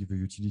we need to give a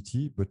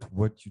utility, but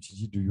what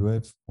utility do you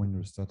have when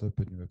you're a startup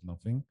and you have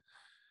nothing?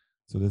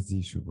 So that's the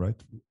issue,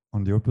 right?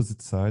 On the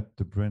opposite side,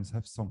 the brands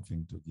have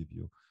something to give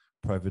you.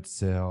 Private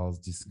sales,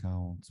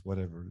 discounts,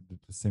 whatever,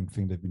 the same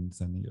thing they've been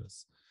sending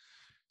us.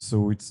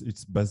 So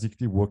it's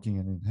basically working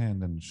hand in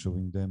hand and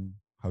showing them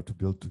how to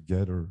build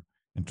together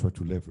and try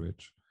to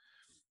leverage.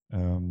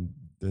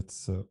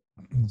 That's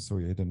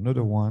sorry, I had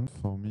another one.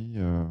 For me,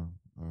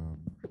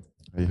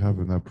 I have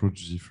an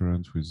approach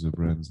different with the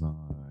brands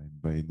in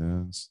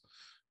Binance,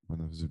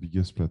 one of the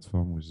biggest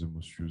platforms with the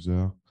most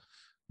user.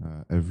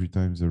 Every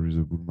time there is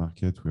a bull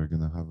market, we are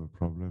going to have a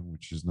problem,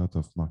 which is not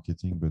of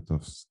marketing, but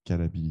of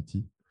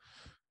scalability,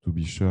 to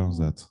be sure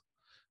that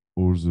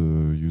all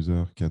the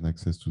users can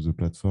access to the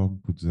platform,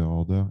 put their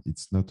order.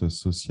 It's not a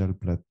social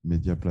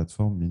media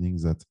platform, meaning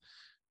that,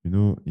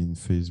 in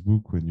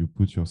Facebook, when you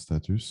put your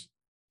status,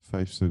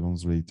 5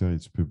 seconds later,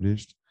 it's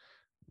published.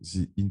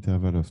 The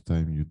interval of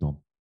time, you don't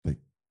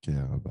take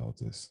care about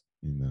this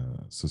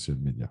in social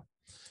media.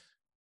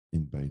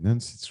 In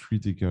Binance, it's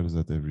critical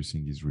that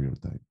everything is real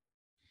time.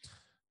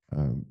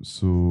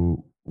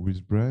 So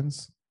with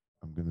brands,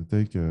 I'm going to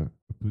take a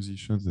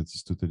position that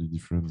is totally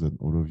different than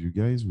all of you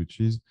guys, which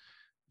is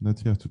not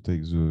here to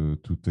take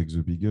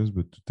the biggest,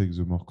 but to take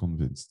the more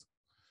convinced.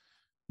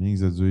 Meaning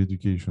that the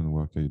education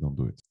work, I don't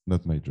do it.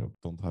 Not my job.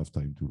 Don't have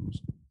time to lose.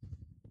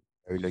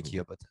 Very lucky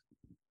about that.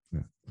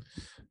 Yeah.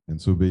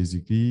 And so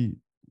basically,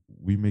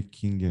 we make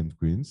king and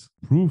queens,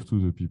 prove to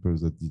the people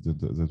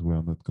that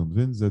were not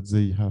convinced that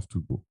they have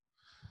to go.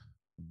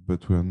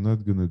 But we are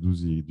not going to do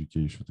the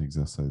education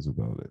exercise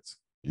about it.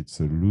 It's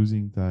a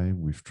losing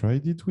time. We've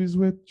tried it with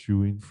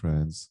Web2 in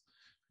France.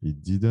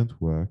 It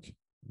didn't work.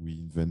 We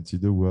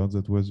invented a word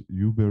that was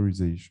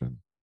Uberization.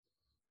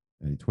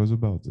 And it was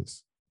about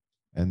this.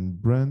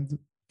 And brand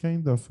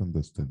kind of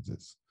understands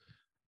this.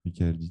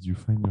 Michael, did you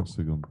find your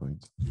second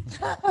point?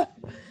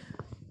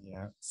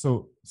 Yeah.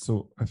 So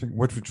I think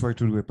what we try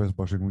to do at Paris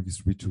Blockchain Week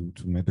is really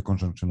to make the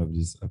conjunction of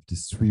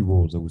these three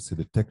worlds. I would say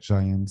the tech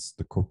giants,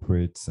 the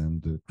corporates,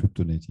 and the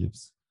crypto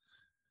natives.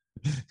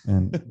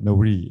 And no,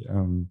 really,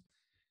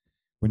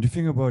 when you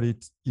think about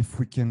it, if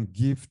we can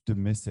give the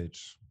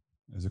message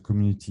as a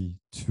community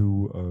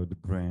to the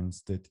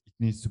brands that it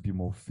needs to be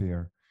more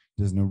fair.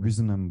 There's no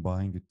reason I'm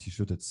buying a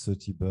t-shirt at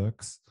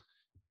 $30,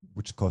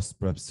 which costs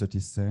perhaps 30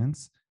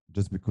 cents,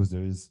 just because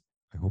there is,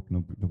 I hope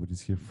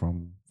nobody's here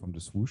from the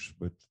swoosh,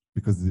 but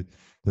because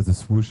there's a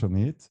swoosh on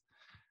it,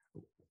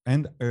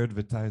 and I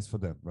advertise for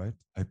them, right?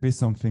 I pay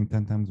something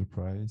 10 times the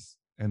price,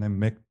 and I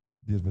make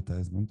the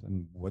advertisement,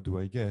 and what do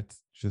I get?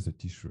 Just a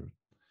t-shirt.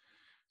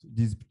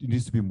 It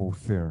needs to be more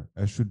fair.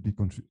 I should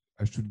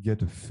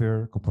get a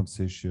fair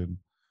compensation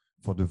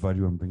for the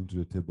value I'm bringing to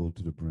the table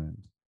to the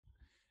brand.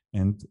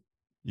 And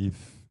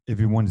if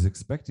everyone is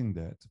expecting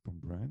that from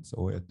brands,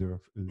 or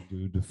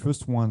the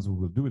first ones who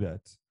will do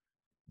that,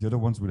 the other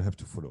ones will have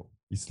to follow.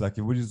 It's like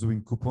everybody's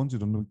doing coupons, you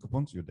don't know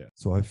coupons, you're there.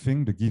 So I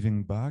think the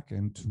giving back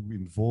and to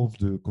involve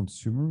the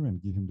consumer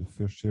and give him the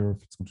fair share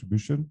of its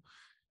contribution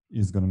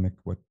is going to make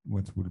what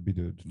will be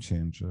the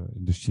change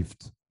in the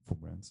shift for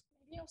brands.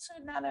 Maybe also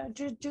another,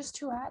 just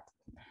to add,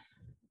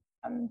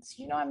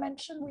 so, I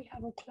mentioned we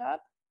have a club,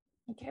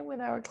 okay, with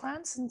our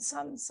clients, and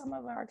some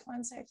of our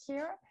clients are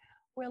here.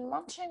 We're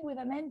launching with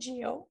an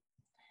NGO.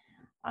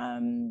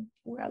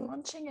 We're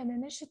launching an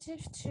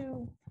initiative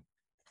to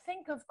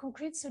think of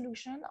concrete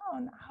solution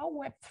on how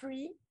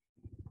Web3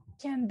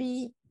 can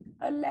be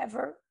a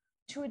lever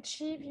to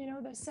achieve,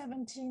 the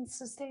 17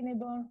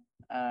 sustainable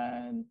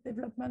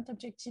development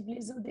objectives,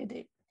 les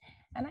ODD.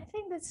 And I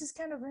think this is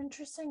kind of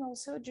interesting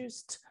also,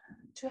 just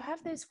to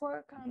have this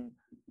work on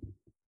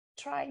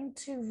trying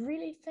to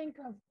really think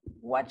of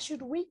what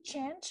should we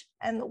change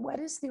and what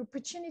is the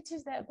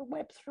opportunities that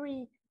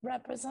Web3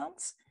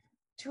 represents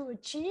to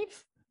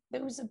achieve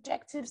those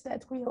objectives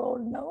that we all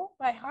know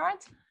by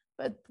heart,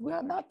 but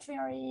we're not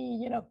very,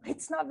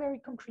 it's not very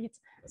concrete.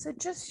 So it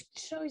just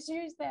shows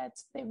you that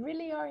there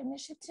really are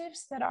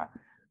initiatives that are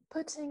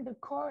putting the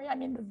core,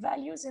 the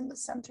values in the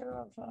center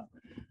of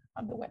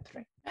the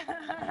Web3.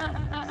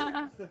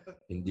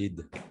 Indeed.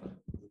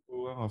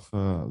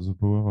 The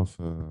power of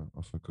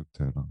a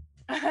cocktail.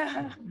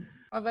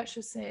 Of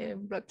HEC,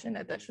 blockchain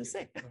at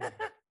HEC.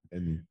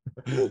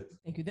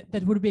 Thank you.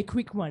 That would be a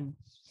quick one.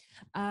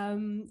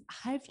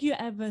 Have you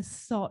ever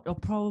thought, or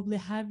probably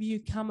have you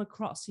come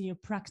across in your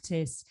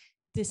practice,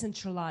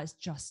 decentralized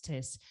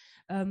justice?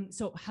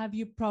 So have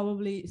you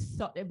probably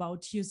thought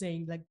about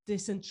using like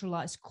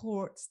decentralized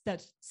courts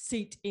that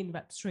sit in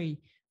Web3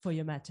 for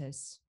your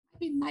matters? It'd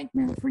be a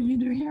nightmare for you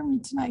to hear me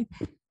tonight.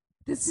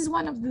 This is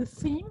one of the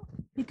themes,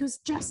 because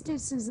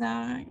justice is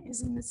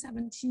in the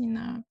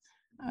 17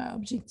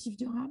 objectifs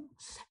durable,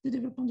 the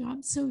development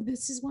durable. So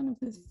this is one of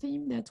the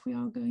themes that we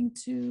are going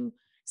to.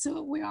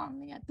 So we're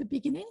only at the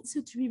beginning. So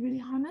to be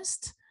really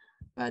honest,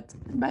 but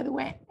by the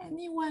way,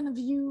 any one of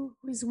you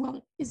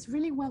who is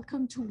really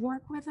welcome to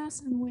work with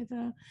us and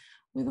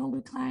with all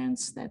the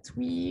clients that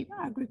we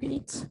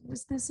aggregate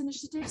with this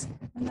initiatives,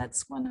 and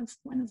that's one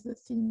of the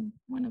theme,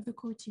 one of the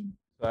core team.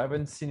 So I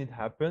haven't seen it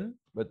happen,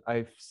 but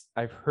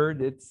I've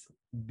heard it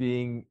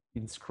being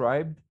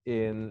inscribed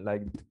in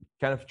like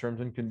kind of terms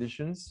and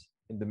conditions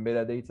in the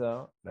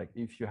metadata. Like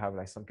if you have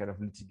like some kind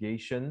of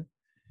litigation,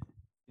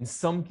 in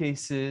some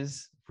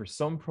cases, for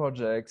some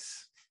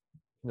projects,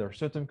 there are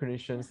certain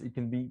conditions, it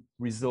can be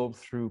resolved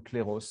through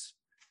Kleros,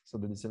 so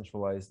the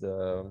decentralized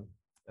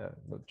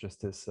not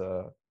justice.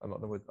 I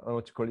don't know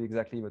what to call it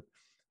exactly, but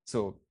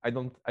so I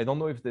don't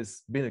know if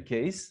there's been a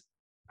case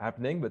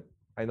happening, but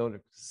I know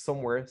that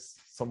somewhere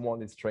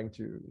someone is trying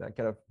to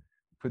kind of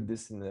put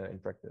this in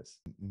practice.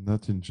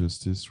 Not in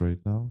justice right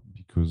now,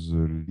 because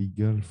the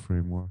legal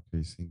framework,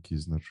 I think,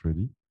 is not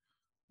ready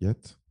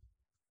yet.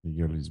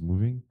 Legal is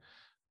moving,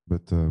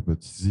 but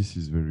this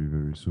is very,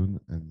 very soon,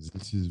 and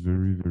this is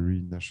very,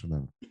 very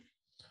national.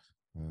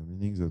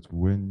 Meaning that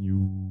when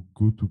you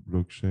go to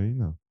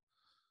blockchain,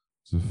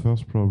 the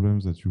first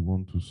problems that you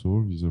want to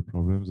solve is a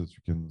problem that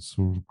you can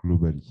solve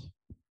globally.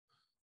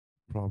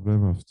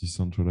 Problem of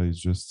decentralized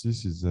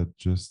justice is that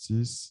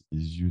justice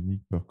is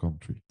unique per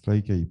country. It's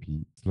like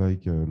IP, it's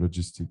like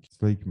logistics,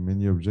 it's like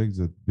many objects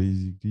that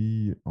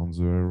basically on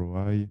the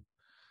ROI,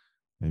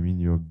 I mean,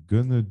 you're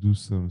gonna do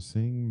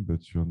something,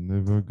 but you're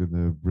never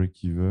gonna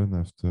break even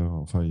after.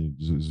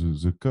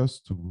 The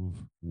cost to move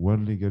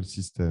one legal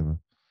system,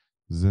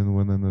 then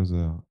one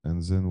another,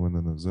 and then one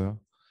another.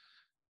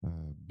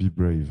 Be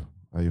brave.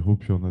 I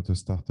hope you're not a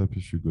startup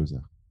if you go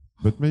there,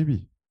 but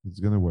maybe it's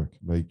gonna work.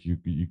 Like you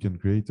can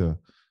create a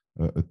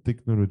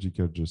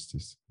technological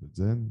justice, but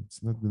then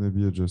it's not gonna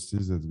be a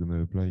justice that's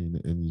gonna apply in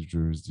any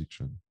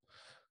jurisdiction.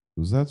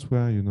 So that's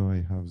where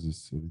I have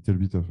this little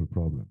bit of a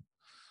problem.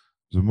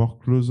 The more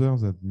closer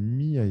that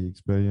I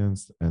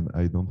experienced, and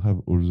I don't have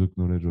all the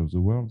knowledge of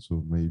the world,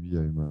 so maybe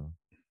I'm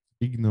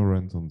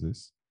ignorant on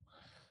this,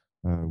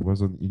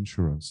 was on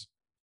insurance,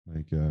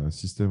 like a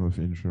system of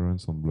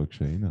insurance on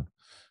blockchain,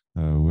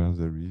 where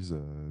there is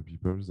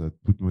people that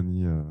put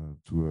money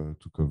to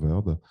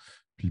covered,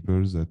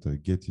 people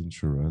that get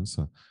insurance,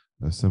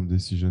 some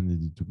decision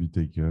needed to be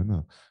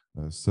taken,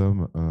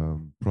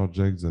 some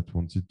projects that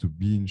wanted to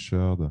be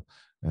insured,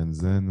 and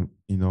then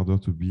in order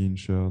to be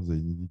insured, they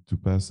needed to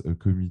pass a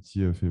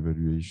committee of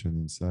evaluation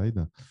inside.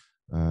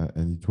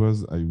 And it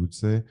was, I would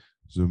say,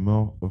 the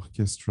more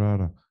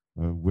orchestral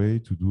way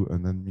to do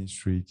an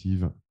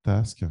administrative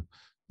task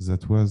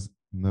that was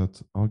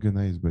not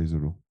organized by the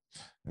law.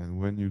 And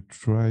when you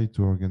try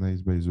to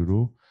organize by the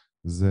law,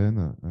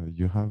 then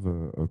you have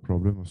a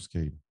problem of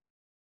scale,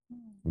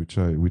 which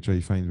I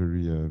find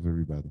very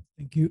very bad.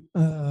 Thank you.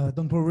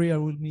 Don't worry, I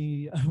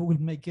will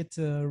make it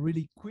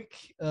really quick.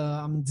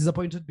 I'm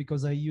disappointed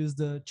because I used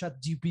the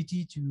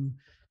ChatGPT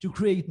to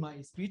create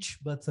my speech,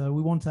 but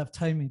we won't have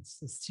time.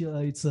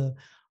 It's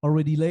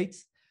already late.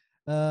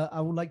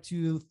 I would like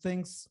to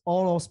thank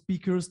all our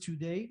speakers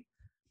today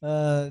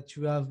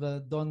to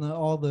have done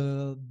all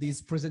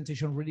this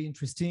presentation really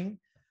interesting.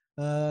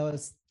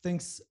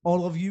 Thanks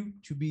all of you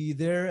to be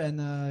there, and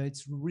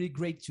it's really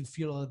great to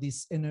feel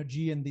this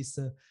energy and this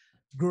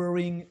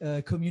growing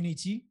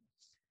community.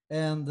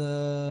 And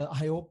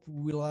I hope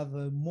we'll have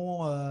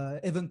more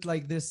event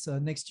like this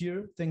next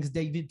year. Thanks,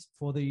 David,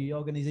 for the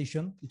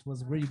organization. It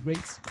was really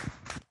great.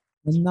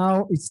 And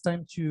now it's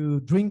time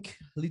to drink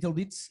a little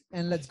bit,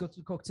 and let's go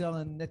to cocktail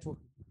and network.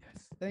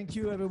 Thank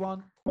you,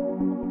 everyone.